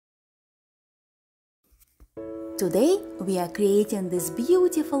Today we are creating this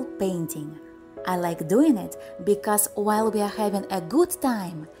beautiful painting. I like doing it because while we are having a good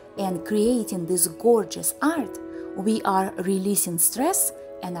time and creating this gorgeous art, we are releasing stress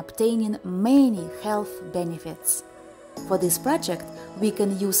and obtaining many health benefits. For this project, we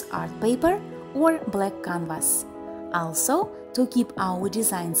can use art paper or black canvas. Also, to keep our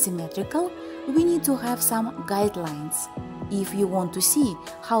design symmetrical, we need to have some guidelines. If you want to see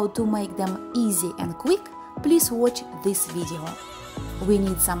how to make them easy and quick, please watch this video. We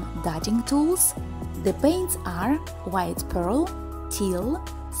need some dotting tools. The paints are white pearl, teal,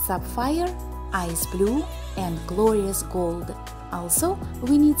 sapphire, ice blue and glorious gold. Also,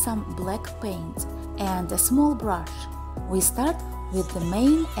 we need some black paint and a small brush. We start with the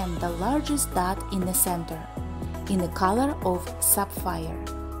main and the largest dot in the center, in the color of sapphire,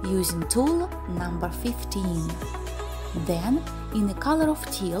 using tool number 15. Then, in the color of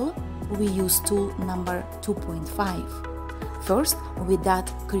teal, we use tool number 2.5. First, we dot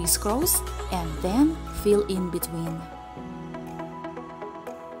crisscross and then fill in between.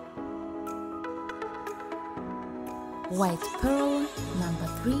 White pearl number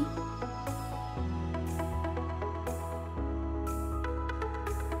 3.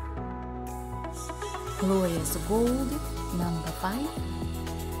 Glorious gold number 5.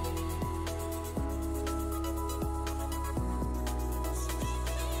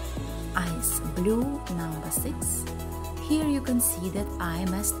 Ice blue number 6. Here you can see that I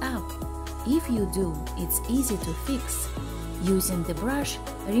messed up. If you do, it's easy to fix. Using the brush,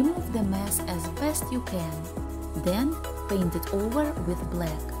 remove the mess as best you can. Then paint it over with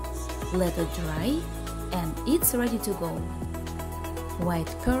black. Let it dry and it's ready to go.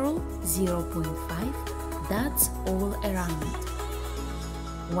 White pearl 0.5 dots all around.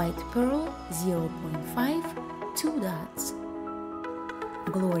 White pearl 0.5 2 dots.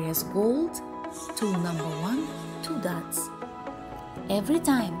 Glorious gold, tool number 1, 2 dots. Every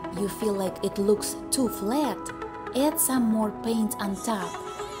time you feel like it looks too flat, add some more paint on top.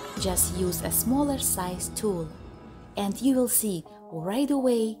 Just use a smaller size tool, and you will see right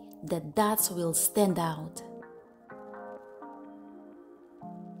away that dots will stand out.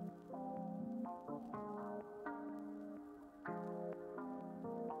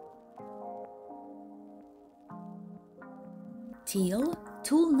 Teal,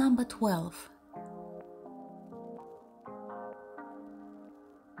 tool number 12.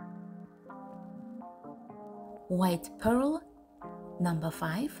 White pearl number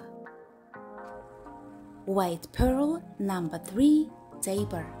 5. White pearl number 3,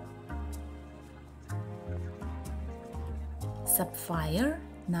 taper. Sapphire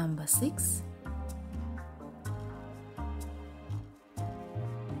number 6.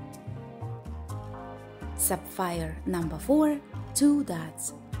 Sapphire number 4, 2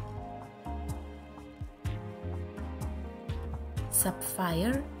 dots.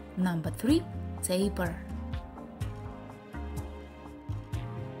 Sapphire number 3, taper.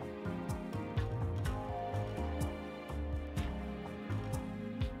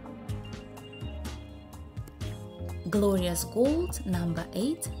 Glorious gold number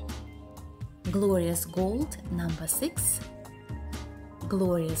 8. Glorious gold number 6.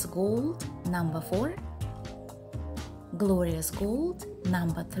 Glorious gold number 4. Glorious gold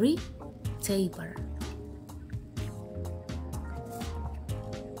number 3, taper.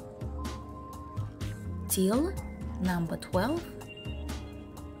 Teal number 12.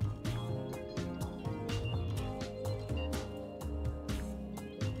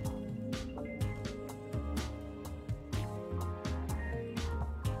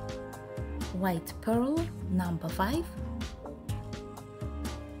 White pearl number 5.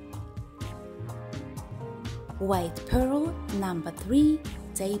 White pearl number 3,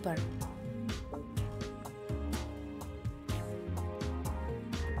 taper.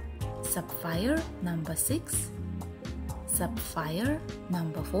 Sapphire number 6. Sapphire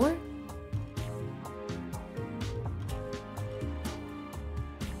number 4.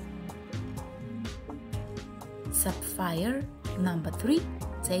 Sapphire number 3,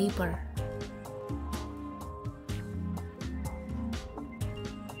 taper.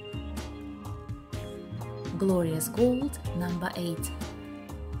 Glorious gold number 8.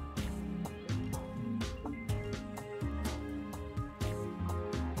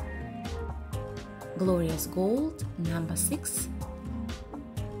 Glorious gold number 6.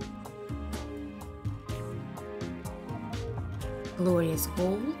 Glorious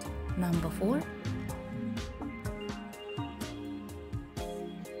gold number 4.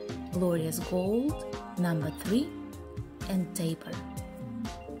 Glorious gold number 3 and taper.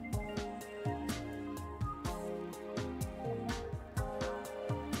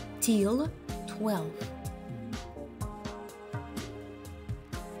 Teal 12.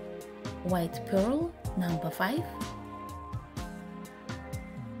 white pearl number 5,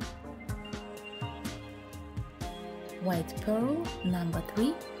 white pearl number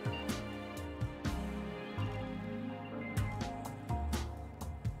 3,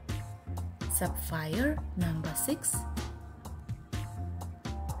 sapphire number 6,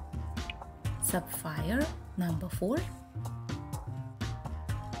 sapphire number 4,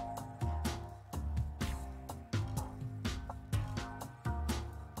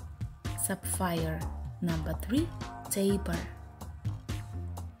 sapphire number 3, taper,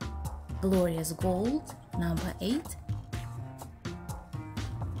 glorious gold number 8,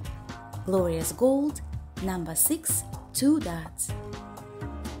 glorious gold number 6, 2 dots,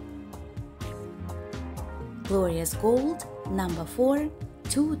 glorious gold number 4,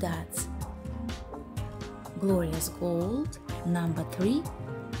 2 dots, glorious gold number 3,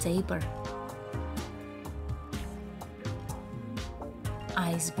 taper,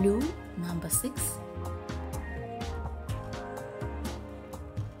 ice blue number 6,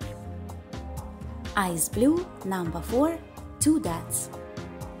 ice blue number 4, 2 dots,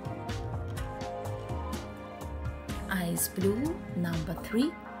 ice blue number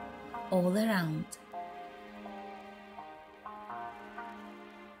 3, all around,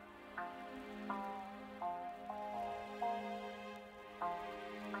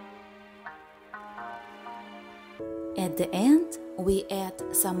 at the end, we add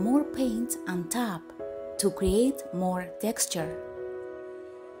some more paint on top to create more texture.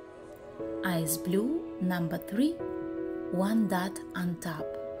 Ice blue number 3, 1 dot on top.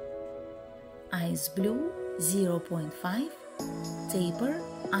 Ice blue 0.5, taper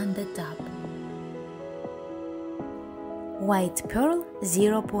on the top. White pearl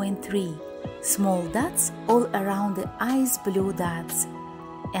 0.3, small dots all around the ice blue dots.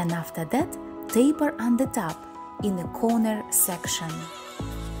 And after that, taper on the top in the corner section.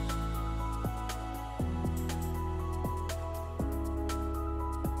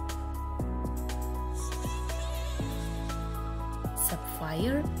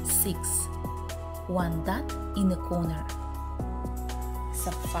 Sapphire 6, 1 dot in the corner.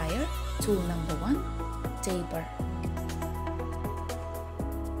 Sapphire tool number 1, taper.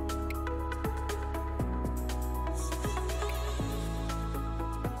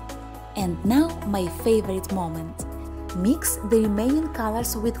 And now my favorite moment. Mix the remaining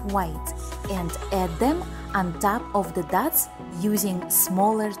colors with white and add them on top of the dots using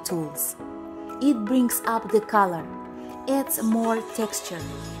smaller tools. It brings up the color, adds more texture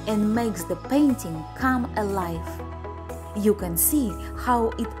and makes the painting come alive. You can see how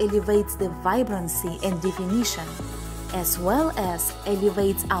it elevates the vibrancy and definition, as well as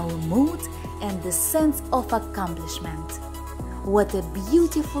elevates our mood and the sense of accomplishment. What a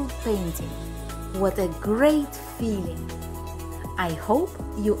beautiful painting! What a great feeling! I hope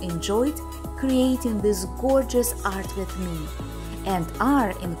you enjoyed creating this gorgeous art with me and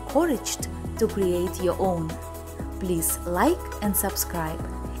are encouraged to create your own. Please like and subscribe,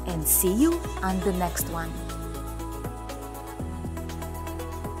 and see you on the next one.